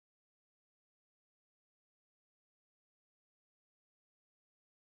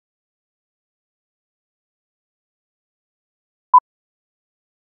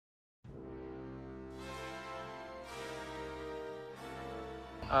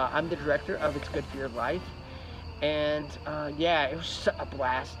I'm the director of It's Good For Your Life. And yeah, it was a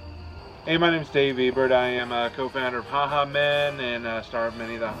blast. Hey, my name's Dave Ebert. I am a co-founder of Haha Men and star of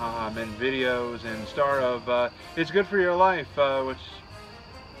many of the Haha Men videos and star of It's Good For Your Life, which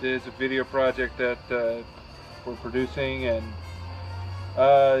is a video project that we're producing, and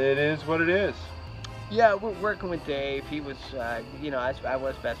it is what it is. Yeah, we're working with Dave. He was, you know, I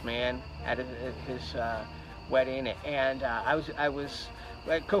was best man at his wedding, and I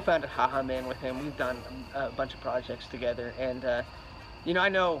co-founded Haha Men with him. We've done a bunch of projects together, and you know, I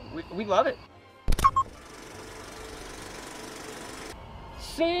know we love it.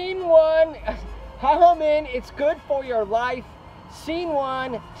 Scene 1, Haha Men, It's Good For Your Life. Scene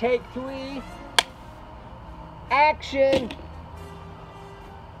 1, take 3, action.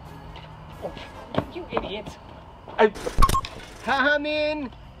 Oh, you idiot. Haha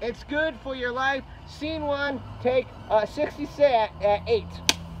Men, It's Good For Your Life. Scene 1, take 68.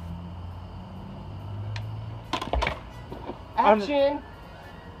 Action.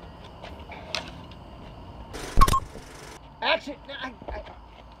 Action.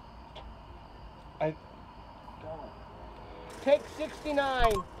 Take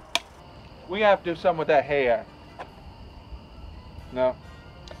 69. We have to do something with that hair. No?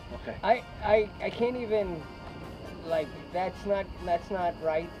 Okay. I can't even, like, that's not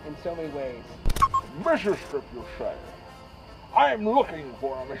right in so many ways. Mrs. Strip, you say? I am looking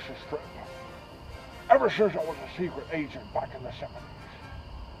for a Mrs. Strip. Ever since I was a secret agent back in the 70s.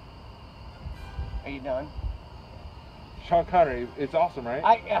 Are you done? Sean Connery, it's awesome, right?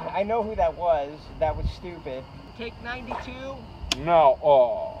 I know who that was. That was stupid. Take 92. Now,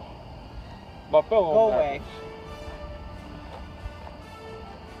 my fellow Go away. Americans,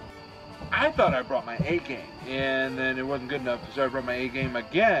 I thought I brought my A game, and then it wasn't good enough, so I brought my A game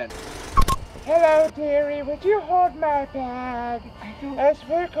again. Hello, dearie. Would you hold my bag? As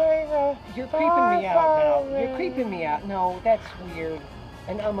we're going You're creeping me out now. You're creeping me out. No, that's weird.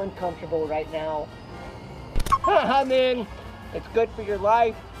 And I'm uncomfortable right now. Haha Men, It's Good For Your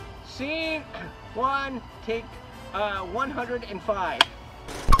Life. Scene 1, take 105.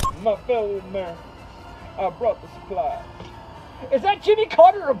 My fellow Americans, I brought the supplies. Is that Jimmy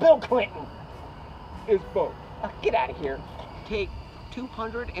Carter or Bill Clinton? It's both. Get out of here. Take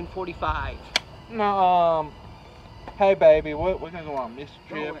 245. No, hey baby, we're gonna go on this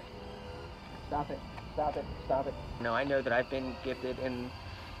trip. Stop it. Stop it. Stop it. No, I know that I've been gifted in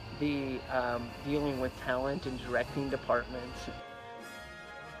the dealing with talent and directing departments.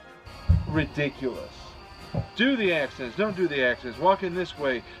 Ridiculous. Do the accents, don't do the accents. Walk in this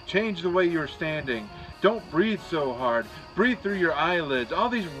way, change the way you're standing. Don't breathe so hard. Breathe through your eyelids. All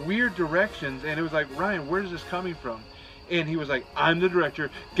these weird directions, and it was like, Ryan, where is this coming from? And he was like, I'm the director.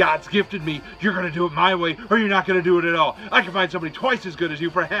 God's gifted me. You're going to do it my way, or you're not going to do it at all. I can find somebody twice as good as you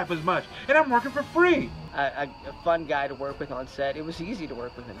for half as much, and I'm working for free. A fun guy to work with on set. It was easy to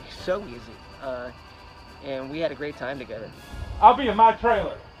work with him. He's so easy. And we had a great time together. I'll be in my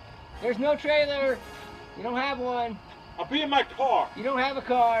trailer. There's no trailer. You don't have one. I'll be in my car. You don't have a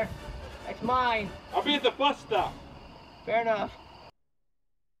car. That's mine. I'll be at the bus stop. Fair enough.